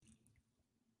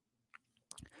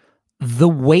The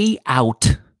way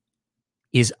out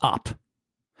is up.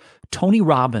 Tony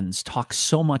Robbins talks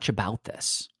so much about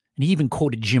this. And he even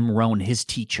quoted Jim Rohn, his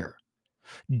teacher.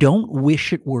 Don't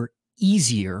wish it were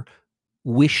easier,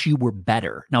 wish you were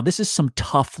better. Now, this is some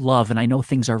tough love, and I know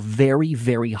things are very,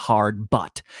 very hard,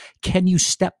 but can you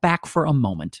step back for a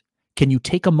moment? Can you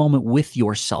take a moment with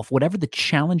yourself, whatever the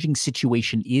challenging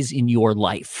situation is in your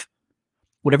life,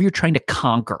 whatever you're trying to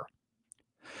conquer?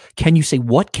 Can you say,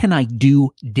 what can I do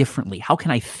differently? How can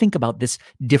I think about this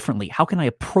differently? How can I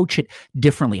approach it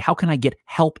differently? How can I get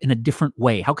help in a different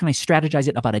way? How can I strategize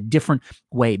it about a different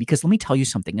way? Because let me tell you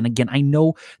something. And again, I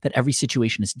know that every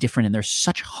situation is different and there's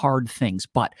such hard things,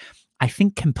 but I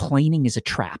think complaining is a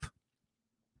trap.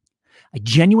 I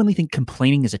genuinely think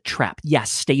complaining is a trap.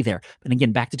 Yes, stay there. And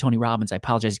again, back to Tony Robbins. I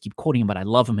apologize to keep quoting him, but I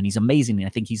love him and he's amazing. And I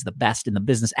think he's the best in the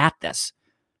business at this.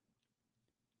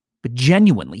 But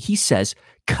genuinely, he says,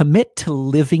 commit to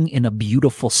living in a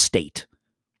beautiful state.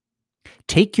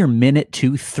 Take your minute,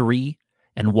 2, 3,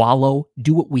 and wallow.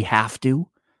 Do what we have to.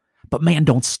 But man,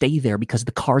 don't stay there because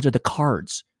the cards are the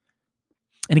cards.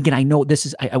 And again, I know this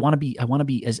is, I want to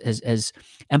be as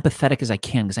empathetic as I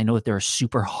can because I know that there are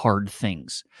super hard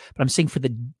things. But I'm saying for the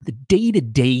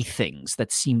day-to-day things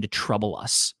that seem to trouble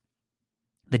us,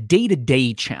 the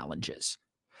day-to-day challenges,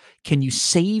 can you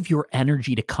save your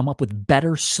energy to come up with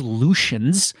better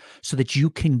solutions so that you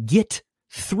can get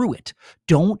through it?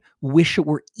 Don't wish it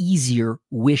were easier,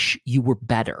 wish you were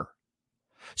better.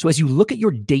 So as you look at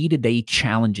your day-to-day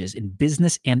challenges in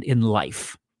business and in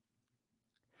life,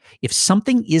 if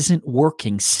something isn't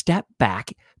working, step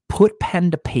back, put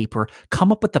pen to paper,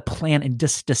 come up with a plan, and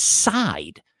just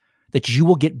decide that you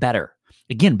will get better.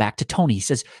 Again, back to Tony. He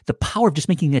says the power of just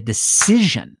making a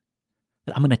decision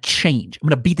that I'm going to change. I'm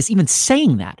going to beat this. Even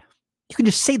saying that, you can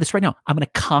just say this right now. I'm going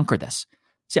to conquer this.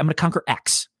 Say, I'm going to conquer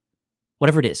X,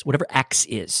 whatever it is, whatever X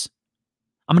is.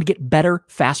 I'm going to get better,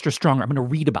 faster, stronger. I'm going to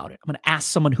read about it. I'm going to ask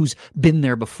someone who's been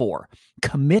there before.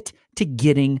 Commit to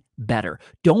getting better.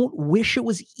 Don't wish it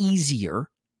was easier.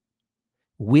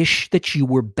 Wish that you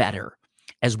were better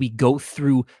as we go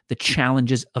through the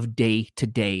challenges of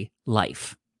day-to-day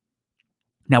life.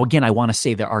 Now, again, I want to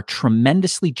say there are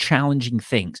tremendously challenging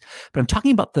things, but I'm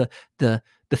talking about the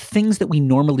things that we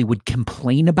normally would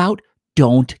complain about.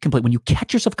 Don't complain. When you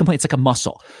catch yourself complaining, it's like a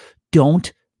muscle.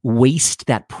 Don't waste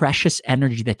that precious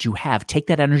energy that you have. Take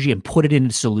that energy and put it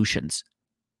into solutions.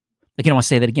 Again, I want to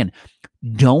say that again.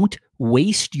 Don't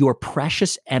waste your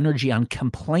precious energy on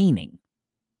complaining.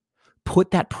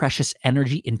 Put that precious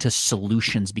energy into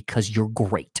solutions because you're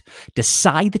great.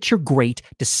 Decide that you're great.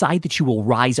 Decide that you will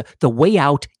rise up. The way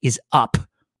out is up.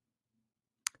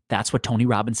 That's what Tony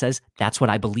Robbins says. That's what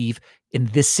I believe in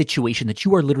this situation that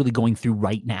you are literally going through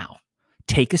right now.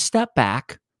 Take a step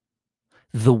back.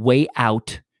 The way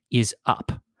out is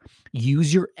up.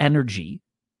 Use your energy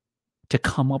to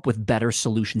come up with better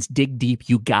solutions. Dig deep.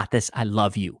 You got this. I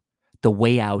love you. The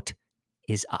way out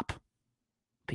is up.